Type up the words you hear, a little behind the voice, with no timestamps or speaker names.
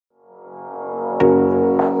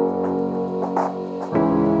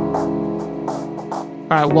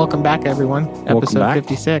All right, welcome back, everyone. Welcome Episode back.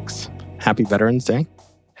 56. Happy Veterans Day.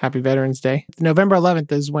 Happy Veterans Day. November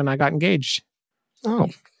 11th is when I got engaged. Oh,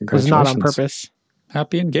 It congratulations. was not on purpose.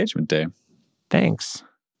 Happy Engagement Day. Thanks.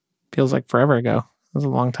 Feels like forever ago. It was a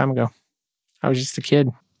long time ago. I was just a kid.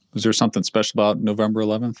 Was there something special about November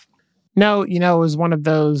 11th? No, it was one of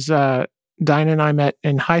those, Dinah and I met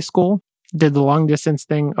in high school, did the long distance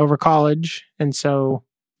thing over college. And so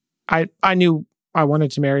I knew I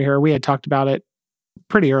wanted to marry her. We had talked about it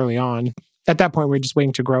pretty early on. At that point, we were just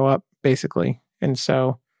waiting to grow up, basically. And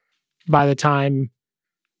so by the time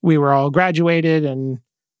we were all graduated and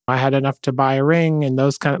I had enough to buy a ring and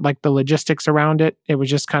those kind of like the logistics around it, it was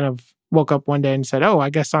just kind of woke up one day and said, oh, I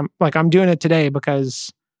guess I'm doing it today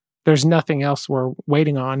because there's nothing else we're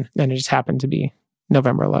waiting on. And it just happened to be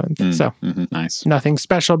November 11th. So nice. Nothing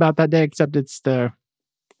special about that day, except it's the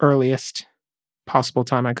earliest possible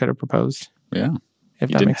time I could have proposed. Yeah. If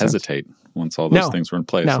You that didn't makes sense. hesitate once all those No. things were in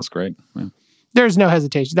place. No. That's great. Yeah. There's no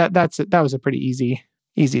hesitation. That was a pretty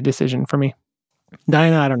easy decision for me.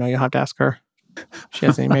 Dinah, I don't know. You'll have to ask her. If she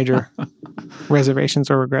has any major reservations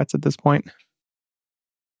or regrets at this point.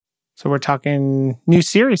 So we're talking new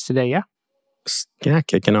series today, yeah? Yeah,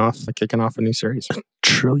 kicking off a new series. $1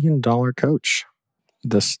 Trillion Coach.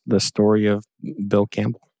 The story of Bill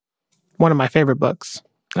Campbell. One of my favorite books.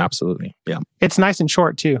 Absolutely. Yeah. It's nice and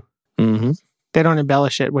short too. Mm-hmm. They don't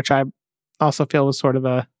embellish it, which I also feel was sort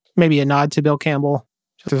of maybe a nod to Bill Campbell.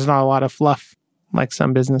 There's not a lot of fluff like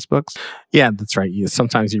some business books. Yeah, that's right.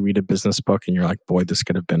 Sometimes you read a business book and you're like, boy, this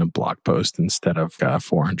could have been a blog post instead of a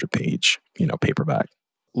 400-page, paperback.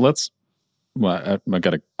 I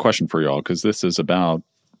got a question for y'all because this is about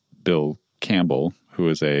Bill Campbell, who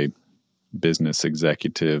is a business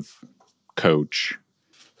executive coach,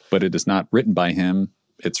 but it is not written by him.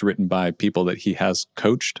 It's written by people that he has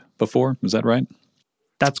coached before. Is that right?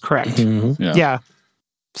 That's correct. Mm-hmm. Yeah.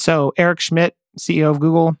 So Eric Schmidt, CEO of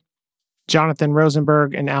Google, Jonathan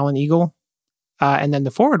Rosenberg, and Alan Eagle. And then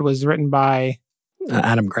the foreword was written by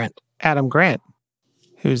Adam Grant.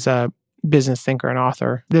 Who's a business thinker and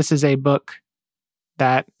author. This is a book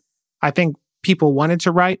that I think people wanted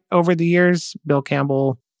to write over the years. Bill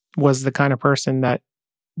Campbell was the kind of person that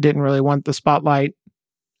didn't really want the spotlight.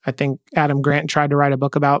 I think Adam Grant tried to write a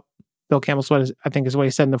book about Bill Campbell's what he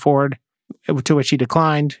said in the foreword, to which he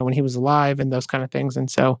declined when he was alive and those kind of things. And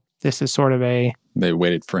so this is sort of They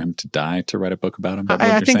waited for him to die to write a book about him?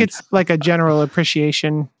 I think it's like a general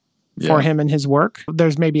appreciation for him and his work.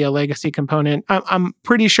 There's maybe a legacy component. I'm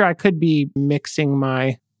pretty sure I could be mixing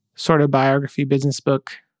my sort of biography business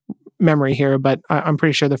book memory here, but I'm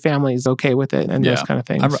pretty sure the family is okay with it and those kind of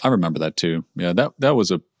things. I remember that too. Yeah, that was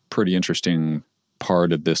a pretty interesting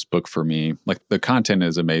part of this book for me. Like the content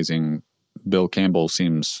is amazing. Bill Campbell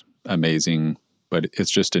seems amazing, but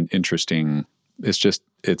it's just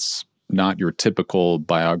it's not your typical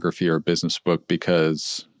biography or business book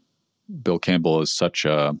because Bill Campbell is such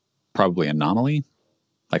a probably anomaly,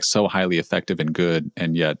 like so highly effective and good,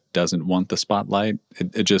 and yet doesn't want the spotlight.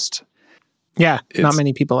 Not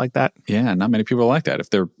many people like that. Yeah, not many people like that.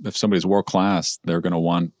 If somebody's world class, they're going to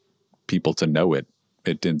want people to know it.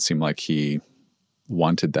 It didn't seem like he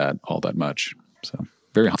wanted that all that much. So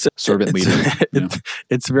very servant leader.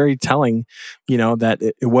 It's very telling, that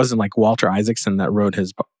it wasn't like Walter Isaacson that wrote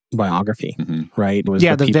his biography, right? It was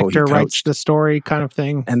the people Victor he writes coached. the story kind of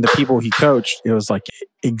thing. And the people he coached, it was like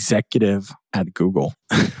executive at Google,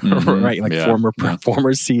 right? Like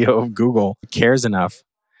former CEO of Google cares enough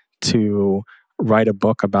to write a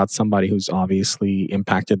book about somebody who's obviously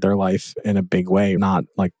impacted their life in a big way. Not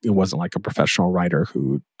like it wasn't like a professional writer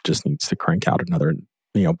who just needs to crank out another,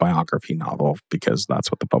 biography novel because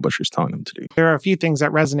that's what the publisher's telling them to do. There are a few things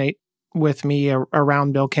that resonate with me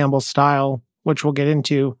around Bill Campbell's style, which we'll get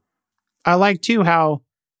into. I like too how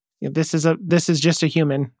this is just a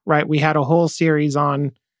human, right? We had a whole series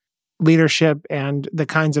on leadership and the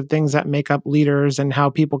kinds of things that make up leaders and how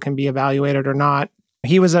people can be evaluated or not.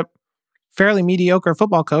 He was a fairly mediocre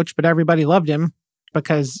football coach, but everybody loved him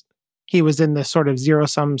because he was in this sort of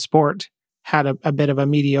zero-sum sport, had a bit of a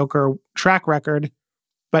mediocre track record,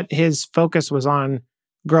 but his focus was on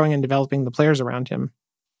growing and developing the players around him.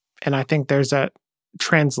 And I think there's a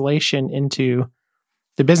translation into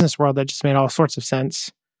the business world that just made all sorts of sense.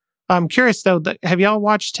 I'm curious though, have y'all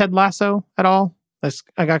watched Ted Lasso at all?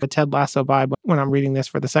 I got a Ted Lasso vibe when I'm reading this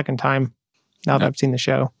for the second time now that I've seen the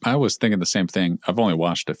show. I was thinking the same thing. I've only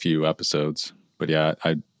watched a few episodes, but yeah,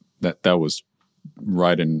 that was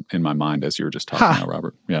right in my mind as you were just talking about,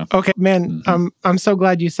 Robert. Yeah. Okay, man. I'm so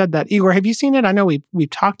glad you said that. Igor, have you seen it? I know we've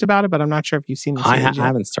talked about it, but I'm not sure if you've seen it. I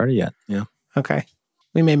haven't started yet. Yeah. Okay.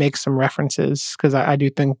 We may make some references because I do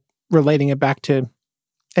think relating it back to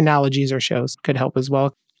analogies or shows could help as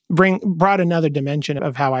well. Brought another dimension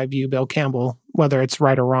of how I view Bill Campbell, whether it's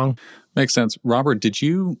right or wrong. Makes sense. Robert, did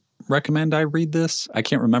you recommend I read this? I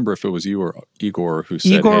can't remember if it was you or Igor who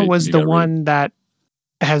said, Igor hey, was the one that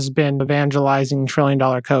has been evangelizing $1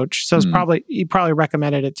 trillion coach. So it's he probably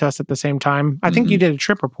recommended it to us at the same time. I think you did a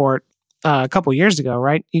trip report a couple years ago,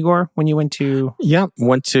 right, Igor? When you went to... Yeah,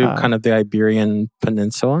 went to kind of the Iberian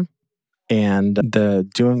Peninsula. And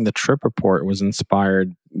doing the trip report was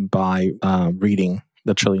inspired by reading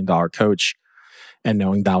The $1 Trillion Coach and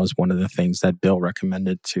knowing that was one of the things that Bill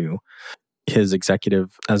recommended to his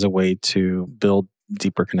executive as a way to build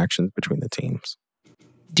deeper connections between the teams.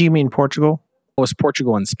 Do you mean Portugal? It was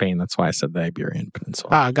Portugal and Spain. That's why I said the Iberian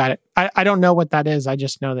Peninsula. Got it. I don't know what that is. I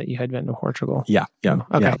just know that you had been to Portugal. Yeah. Okay.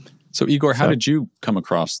 Yeah. So Igor, how did you come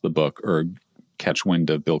across the book or catch wind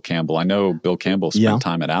of Bill Campbell? I know Bill Campbell spent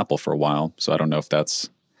time at Apple for a while, so I don't know if that's...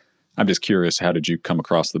 I'm just curious, how did you come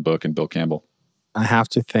across the book and Bill Campbell? I have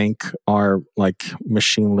to thank our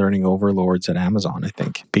machine learning overlords at Amazon, I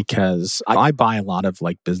think, because I buy a lot of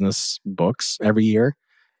business books every year,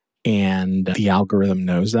 and the algorithm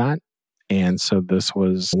knows that. And so this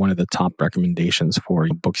was one of the top recommendations for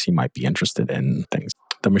books you might be interested in. Things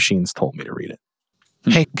the machines told me to read it.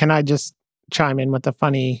 Hey, can I just chime in with a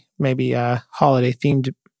funny, maybe holiday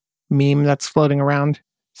themed meme that's floating around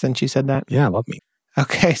since you said that? Yeah, I love me.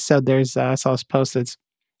 Okay, so there's I saw this post. It's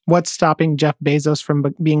what's stopping Jeff Bezos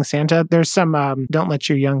from being Santa? There's some don't let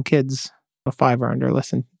your young kids 5 or under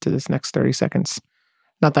listen to this next 30 seconds.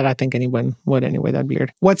 Not that I think anyone would anyway, that'd be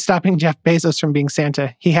weird. What's stopping Jeff Bezos from being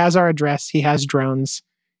Santa? He has our address, he has drones,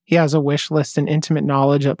 he has a wish list and intimate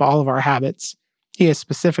knowledge of all of our habits. He is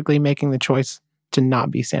specifically making the choice to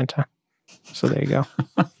not be Santa. So there you go.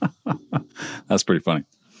 That's pretty funny.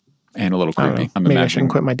 And a little creepy. Maybe I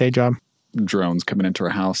shouldn't quit my day job. Drones coming into our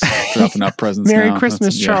house, dropping out presents. Merry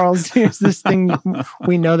Christmas, Charles. Here's this thing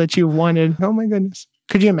we know that you wanted. Oh my goodness.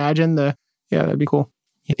 Could you imagine that'd be cool.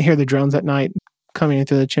 You hear the drones at night coming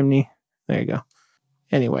into the chimney. There you go.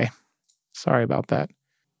 Anyway, sorry about that.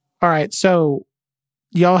 All right. So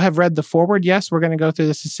y'all have read the foreword. Yes, we're going to go through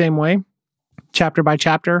this the same way, chapter by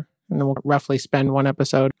chapter. And then we'll roughly spend one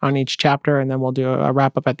episode on each chapter, and then we'll do a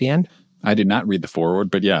wrap up at the end. I did not read the foreword,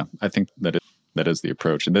 but yeah, I think that is the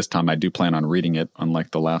approach. And this time I do plan on reading it,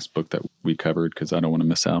 unlike the last book that we covered, because I don't want to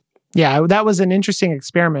miss out. Yeah, that was an interesting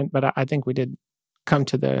experiment, but I think we did come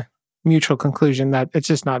to the mutual conclusion that it's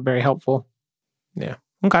just not very helpful. Yeah.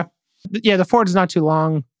 Okay. Yeah, the foreword is not too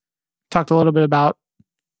long. Talked a little bit about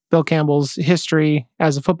Bill Campbell's history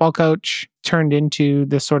as a football coach, turned into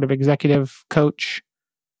this sort of executive coach.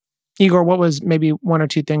 Igor, what was maybe one or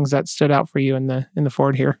two things that stood out for you in the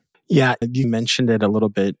foreword here? Yeah, you mentioned it a little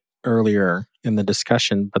bit earlier in the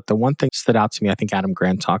discussion, but the one thing that stood out to me, I think Adam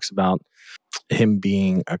Grant talks about him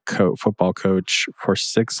being a football coach for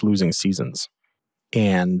 6 losing seasons,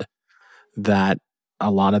 and that a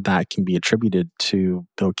lot of that can be attributed to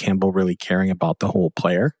Bill Campbell really caring about the whole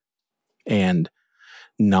player and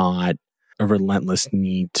not a relentless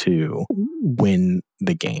need to win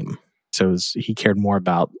the game. So he cared more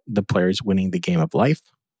about the players winning the game of life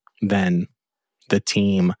than the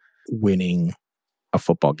team winning a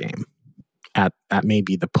football game at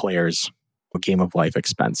maybe the player's game of life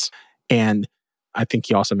expense. And I think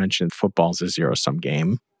he also mentioned football's a zero-sum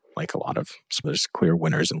game, like a lot of, so there's clear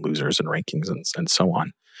winners and losers and rankings and so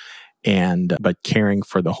on. But caring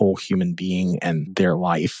for the whole human being and their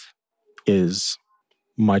life is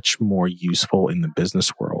much more useful in the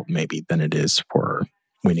business world maybe than it is for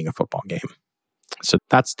winning a football game. So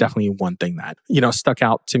that's definitely one thing that, stuck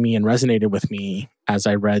out to me and resonated with me as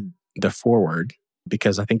I read the foreword,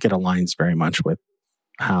 because I think it aligns very much with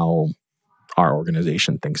how our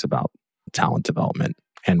organization thinks about talent development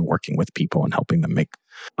and working with people and helping them make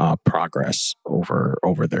progress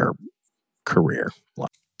over their career.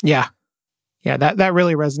 Yeah. That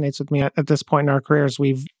really resonates with me. At this point in our careers,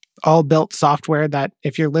 we've all built software that,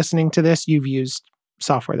 if you're listening to this, you've used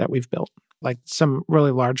software that we've built, like some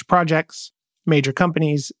really large projects, major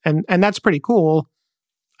companies, and that's pretty cool.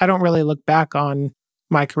 I don't really look back on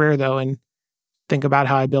my career though and think about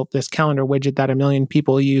how I built this calendar widget that 1 million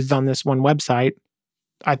people used on this one website.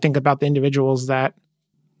 I think about the individuals that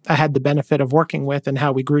I had the benefit of working with and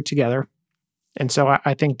how we grew together. And so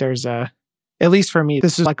I think there's at least for me,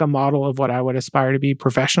 this is like a model of what I would aspire to be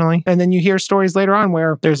professionally. And then you hear stories later on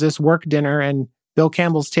where there's this work dinner and Bill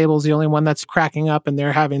Campbell's table is the only one that's cracking up, and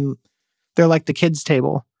they're like the kids'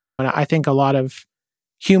 table. And I think a lot of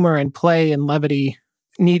humor and play and levity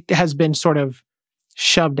has been sort of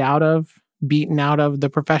beaten out of the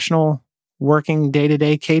professional working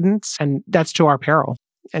day-to-day cadence. And that's to our peril.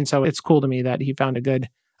 And so it's cool to me that he found a good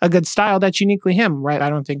a good style that's uniquely him, right? I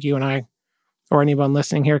don't think you and I or anyone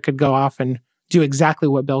listening here could go off and do exactly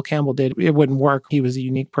what Bill Campbell did. It wouldn't work. He was a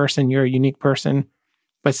unique person. You're a unique person.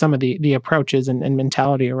 But some of the approaches and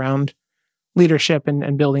mentality around leadership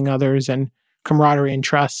and building others and camaraderie and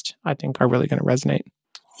trust, I think are really going to resonate.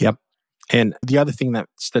 Yep. And the other thing that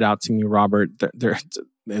stood out to me, Robert, there's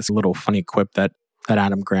a little funny quip that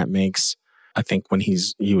Adam Grant makes. I think when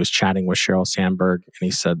he was chatting with Sheryl Sandberg, and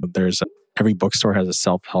he said every bookstore has a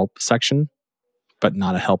self-help section, but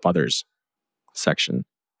not a help others section.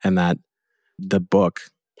 And that the book,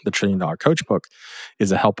 the $1 Trillion Coach book,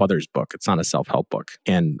 is a help others book. It's not a self-help book.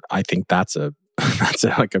 And I think that's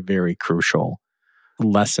like a very crucial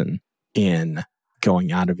lesson in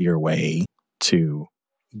going out of your way to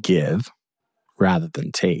give rather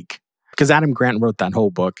than take. Because Adam Grant wrote that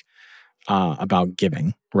whole book about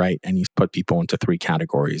giving, right? And he put people into 3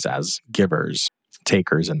 categories as givers,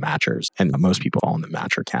 takers, and matchers. And most people fall in the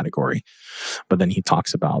matcher category. But then he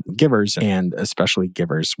talks about givers, and especially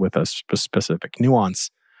givers with a specific nuance.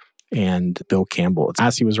 And Bill Campbell,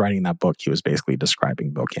 as he was writing that book, he was basically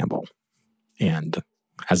describing Bill Campbell and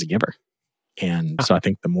as a giver. And so I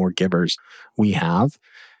think the more givers we have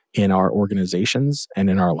in our organizations and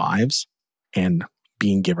in our lives, and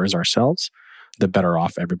being givers ourselves, the better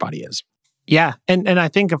off everybody is. Yeah. And I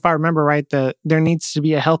think if I remember right, there needs to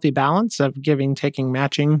be a healthy balance of giving, taking,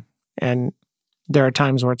 matching. And there are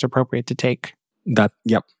times where it's appropriate to take.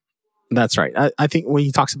 Yep. That's right. I think when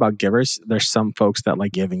he talks about givers, there's some folks that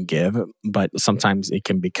like give and give, but sometimes it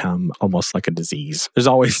can become almost like a disease. There's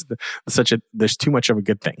always there's too much of a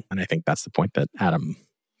good thing. And I think that's the point that Adam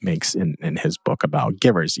makes in his book about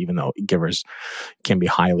givers, even though givers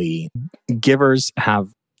have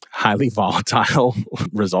highly volatile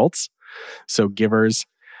results. So givers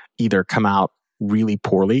either come out really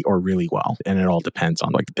poorly or really well. And it all depends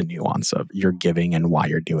on like the nuance of your giving and why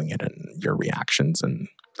you're doing it and your reactions and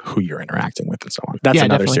who you're interacting with and so on. That's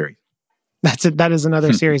another series. That is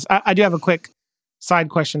another series. I do have a quick side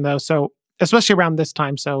question though. So especially around this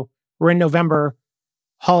time, so we're in November,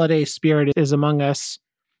 holiday spirit is among us.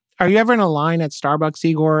 Are you ever in a line at Starbucks,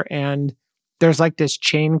 Igor, and there's like this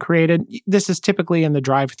chain created? This is typically in the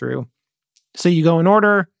drive-thru. So you go in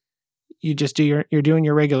order, you just you're doing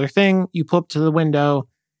your regular thing, you pull up to the window,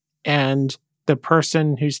 and the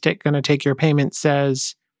person who's going to take your payment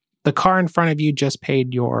says, the car in front of you just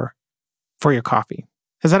paid for your coffee.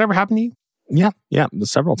 Has that ever happened to you? Yeah,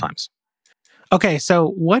 several times. Okay, so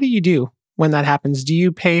what do you do when that happens? Do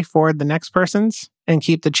you pay for the next person's and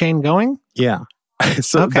keep the chain going? Yeah.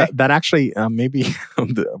 So okay. that actually, maybe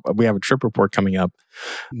we have a trip report coming up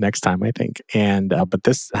next time, I think. And but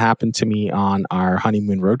this happened to me on our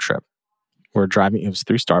honeymoon road trip. We're driving, it was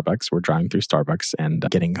through Starbucks. We're driving through Starbucks and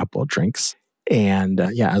getting a couple of drinks. And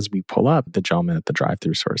as we pull up, the gentleman at the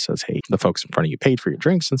drive-thru sort of says, hey, the folks in front of you paid for your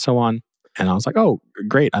drinks and so on. And I was like, oh,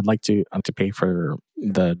 great. I'd like to pay for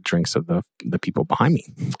the drinks of the people behind me.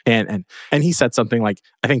 And he said something like,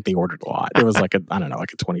 I think they ordered a lot. It was like a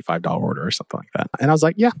 $25 order or something like that. And I was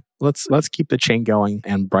like, yeah, let's keep the chain going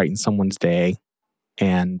and brighten someone's day.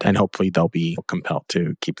 And hopefully they'll be compelled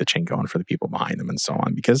to keep the chain going for the people behind them and so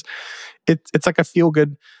on. Because it's like a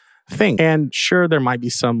feel-good thing. And sure, there might be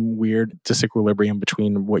some weird disequilibrium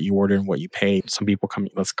between what you order and what you pay. Some people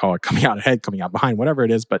let's call it coming out ahead, coming out behind, whatever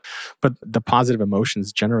it is. But the positive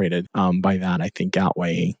emotions generated by that, I think,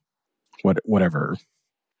 outweigh whatever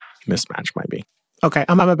mismatch might be. Okay,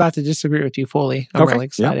 I'm about to disagree with you fully. I'm really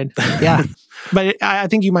excited. Yeah. But I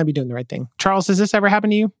think you might be doing the right thing. Charles, has this ever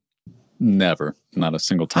happened to you? Never. Not a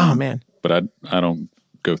single time. Oh, man. But I don't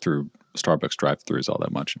go through Starbucks drive-thrus all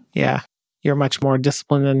that much. Yeah. You're much more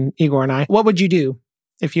disciplined than Igor and I. What would you do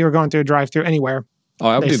if you were going through a drive-thru anywhere? Oh,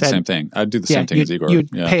 I would do the same thing. I'd do the same thing as Igor.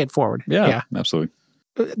 You'd pay it forward. Yeah, absolutely.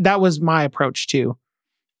 That was my approach too.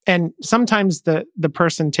 And sometimes the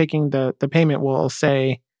person taking the payment will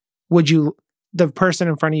say, the person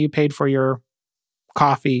in front of you paid for your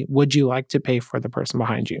coffee, would you like to pay for the person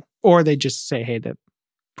behind you? Or they just say, hey, the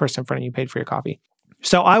person in front of you paid for your coffee.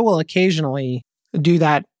 So I will occasionally do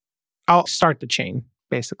that. I'll start the chain.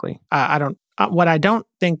 Basically, what I don't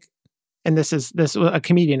think, and this a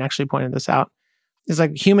comedian actually pointed this out, is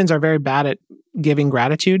like humans are very bad at giving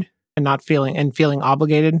gratitude and not feeling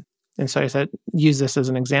obligated. And so I said, use this as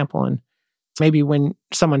an example. And maybe when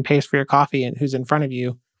someone pays for your coffee and who's in front of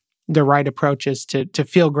you, the right approach is to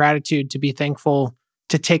feel gratitude, to be thankful,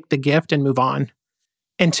 to take the gift and move on.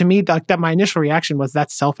 And to me, like that, my initial reaction was,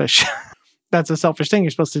 that's selfish. That's a selfish thing.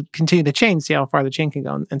 You're supposed to continue the chain, see how far the chain can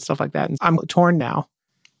go and stuff like that. And I'm torn now.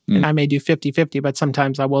 And I may do 50-50, but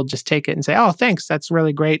sometimes I will just take it and say, oh, thanks. That's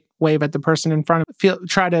really great. Wave at the person in front of me.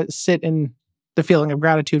 Try to sit in the feeling of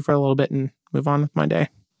gratitude for a little bit and move on with my day.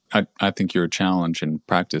 I think your challenge in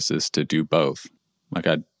practice is to do both. Like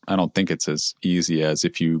I don't think it's as easy as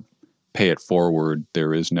if you pay it forward,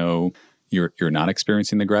 there is no, you're not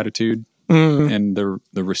experiencing the gratitude and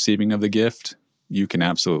the receiving of the gift. You can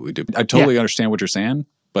absolutely do. I totally understand what you're saying,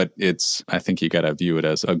 but I think you got to view it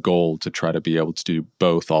as a goal to try to be able to do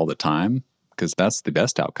both all the time, because that's the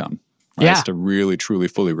best outcome. Right? Yeah. Is to really, truly,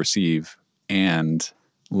 fully receive and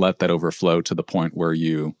let that overflow to the point where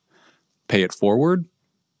you pay it forward.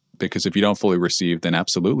 Because if you don't fully receive, then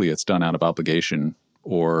absolutely it's done out of obligation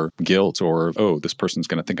or guilt or, oh, this person's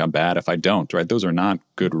going to think I'm bad if I don't, right? Those are not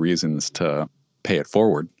good reasons to pay it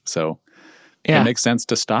forward. So it makes sense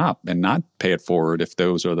to stop and not pay it forward if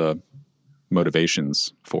those are the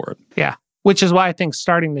motivations for it. Yeah. Which is why I think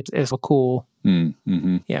starting is cool.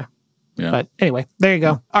 Mm-hmm. Yeah. But anyway, there you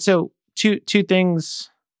go. So two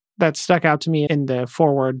things that stuck out to me in the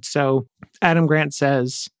foreword. So Adam Grant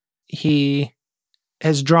says he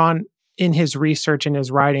has drawn, in his research and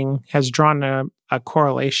his writing, has drawn a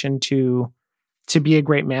correlation to be a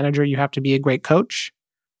great manager, you have to be a great coach.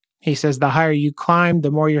 He says the higher you climb,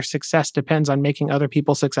 the more your success depends on making other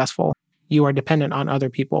people successful. You are dependent on other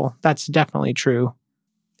people. That's definitely true.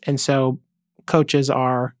 And so coaches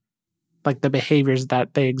are, like, the behaviors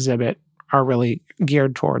that they exhibit are really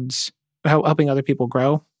geared towards helping other people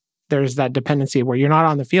grow. There's that dependency where you're not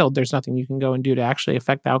on the field. There's nothing you can go and do to actually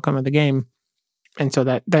affect the outcome of the game. And so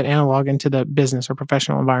that analog into the business or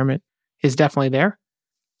professional environment is definitely there.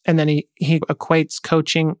 And then he equates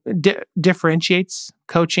coaching, differentiates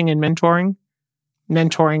coaching and mentoring.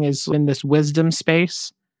 Mentoring is in this wisdom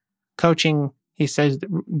space. Coaching, he says,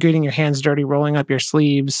 getting your hands dirty, rolling up your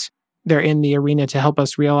sleeves. They're in the arena to help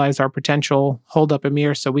us realize our potential, hold up a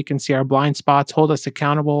mirror so we can see our blind spots, hold us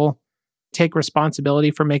accountable, take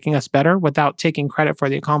responsibility for making us better without taking credit for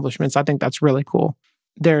the accomplishments. I think that's really cool.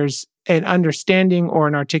 There's an understanding or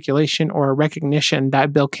an articulation or a recognition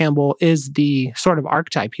that Bill Campbell is the sort of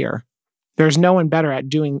archetype here. There's no one better at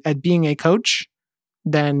being a coach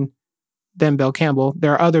than Bill Campbell.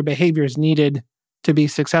 There are other behaviors needed to be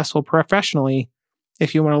successful professionally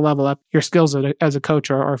if you want to level up your skills as a coach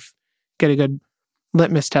or get a good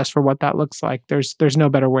litmus test for what that looks like. There's no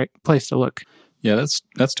better place to look. Yeah,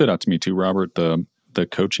 that stood out to me too, Robert, the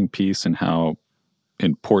coaching piece and how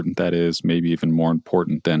important that is, maybe even more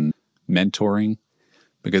important than mentoring,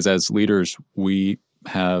 because as leaders, we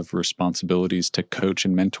have responsibilities to coach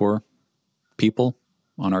and mentor people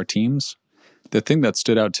on our teams. The thing that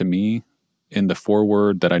stood out to me in the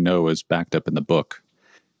foreword that I know is backed up in the book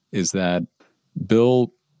is that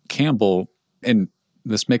Bill Campbell, and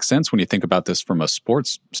this makes sense when you think about this from a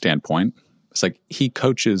sports standpoint, it's like he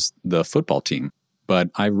coaches the football team. But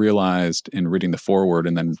I realized in reading the foreword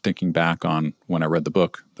and then thinking back on when I read the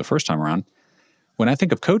book the first time around, when I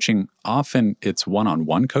think of coaching, often it's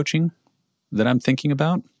one-on-one coaching that I'm thinking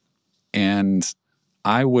about. And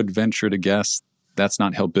I would venture to guess that's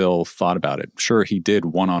not how Bill thought about it. Sure, he did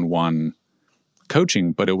one-on-one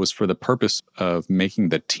coaching, but it was for the purpose of making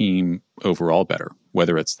the team overall better,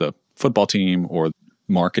 whether it's the football team or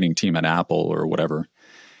marketing team at Apple or whatever.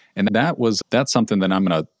 And that's something that I'm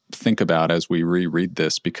going to think about as we reread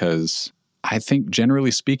this, because I think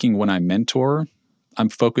generally speaking, when I mentor, I'm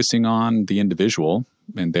focusing on the individual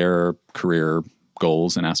and their career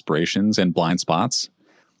goals and aspirations and blind spots.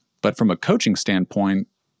 But from a coaching standpoint,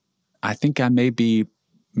 I think I may be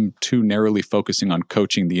too narrowly focusing on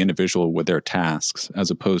coaching the individual with their tasks,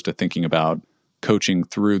 as opposed to thinking about coaching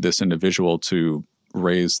through this individual to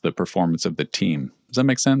raise the performance of the team. Does that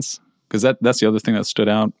make sense? Because that's the other thing that stood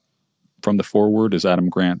out from the foreword is Adam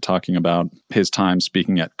Grant talking about his time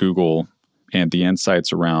speaking at Google and the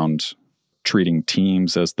insights around treating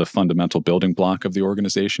teams as the fundamental building block of the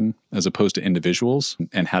organization as opposed to individuals,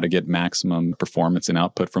 and how to get maximum performance and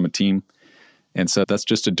output from a team. And so that's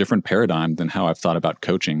just a different paradigm than how I've thought about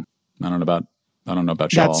coaching. I don't know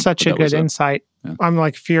about y'all. That's such a good insight. Yeah. I'm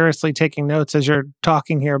like furiously taking notes as you're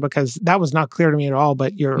talking here, because that was not clear to me at all,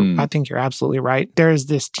 but I think you're absolutely right. There is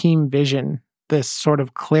this team vision, this sort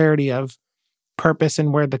of clarity of purpose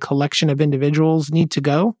and where the collection of individuals need to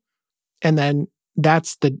go. And then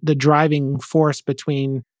that's the driving force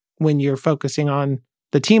between when you're focusing on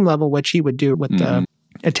the team level, which he would do with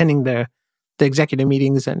attending the executive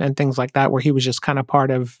meetings and things like that, where he was just kind of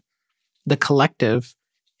part of the collective.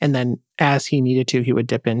 And then as he needed to, he would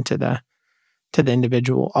dip into the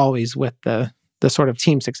individual, always with the sort of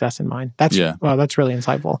team success in mind. That's really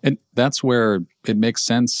insightful. And that's where it makes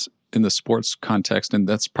sense in the sports context. And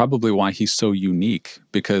that's probably why he's so unique,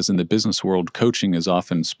 because in the business world, coaching is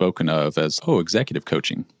often spoken of as, executive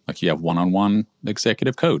coaching. Like you have one-on-one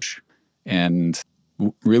executive coach. And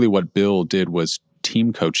really what Bill did was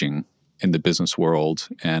team coaching in the business world.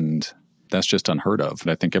 And that's just unheard of.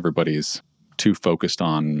 And I think everybody's too focused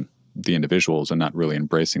on the individuals and not really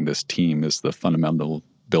embracing this team as the fundamental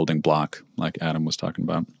building block, like Adam was talking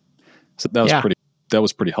about. So that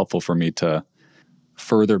was pretty helpful for me to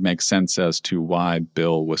further make sense as to why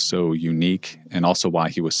Bill was so unique and also why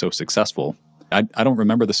he was so successful. I don't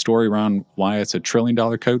remember the story around why it's $1 trillion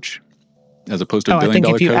coach as opposed to $1 billion coach.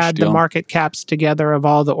 I think if you add the market caps together of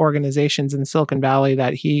all the organizations in Silicon Valley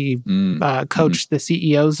that he coached the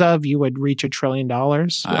CEOs of, you would reach $1 trillion.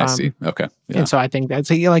 I see. Okay. Yeah. And so I think that's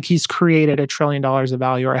like he's created $1 trillion of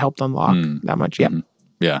value or helped unlock that much. Yep.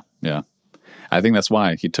 Yeah. Yeah. I think that's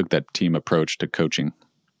why he took that team approach to coaching,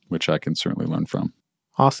 which I can certainly learn from.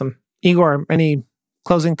 Awesome. Igor, any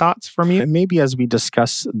closing thoughts from you? Maybe as we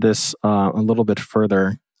discuss this a little bit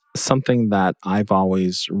further, something that I've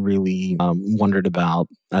always really wondered about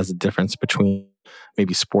as a difference between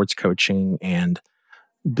maybe sports coaching and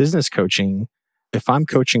business coaching. If I'm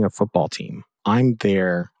coaching a football team, I'm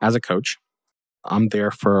there as a coach. I'm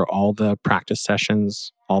there for all the practice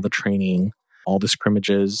sessions, all the training, all the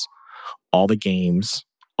scrimmages, all the games,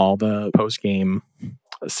 all the post-game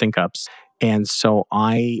sync-ups. And so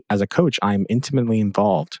as a coach, I'm intimately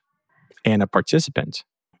involved and a participant.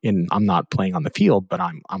 I'm not playing on the field, but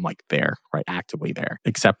I'm like there, right? Actively there,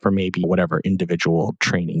 except for maybe whatever individual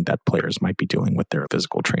training that players might be doing with their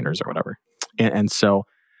physical trainers or whatever. And so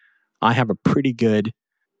I have a pretty good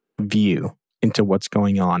view into what's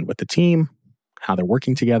going on with the team, how they're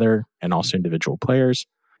working together, and also individual players.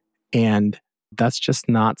 And that's just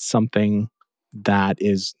not something that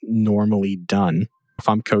is normally done. If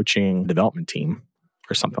I'm coaching a development team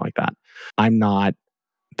or something like that, I'm not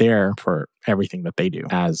there for everything that they do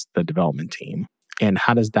as the development team. And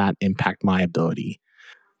how does that impact my ability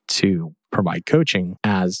to provide coaching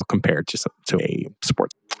as compared to a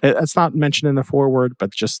sport? It's not mentioned in the foreword,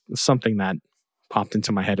 but just something that popped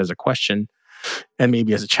into my head as a question and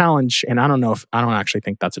maybe as a challenge. And I don't actually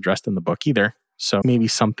think that's addressed in the book either. So maybe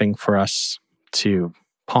something for us to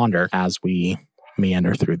ponder as we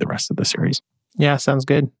meander through the rest of the series. Yeah, sounds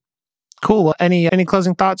good. Cool. Any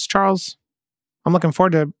closing thoughts, Charles? I'm looking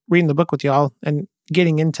forward to reading the book with y'all and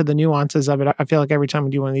getting into the nuances of it. I feel like every time we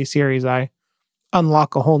do one of these series, I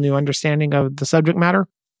unlock a whole new understanding of the subject matter.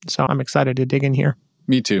 So I'm excited to dig in here.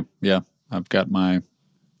 Me too. Yeah. I've got my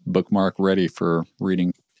bookmark ready for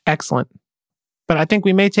reading. Excellent. But I think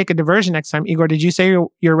we may take a diversion next time. Igor, did you say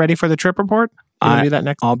you're ready for the trip report? Do that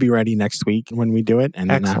next? I'll be ready next week when we do it. And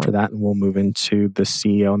then after that, we'll move into the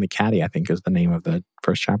CEO and the Caddy, I think is the name of the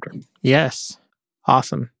first chapter. Yes.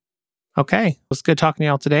 Awesome. Okay. It was good talking to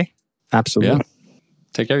y'all today. Absolutely. Yeah.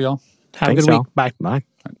 Take care, y'all. Have a good week. Bye. Bye.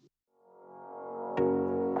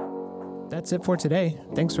 That's it for today.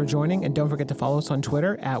 Thanks for joining. And don't forget to follow us on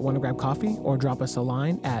Twitter @WannaGrabCoffee or drop us a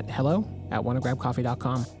line at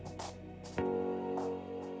hello@wannagrabcoffee.com.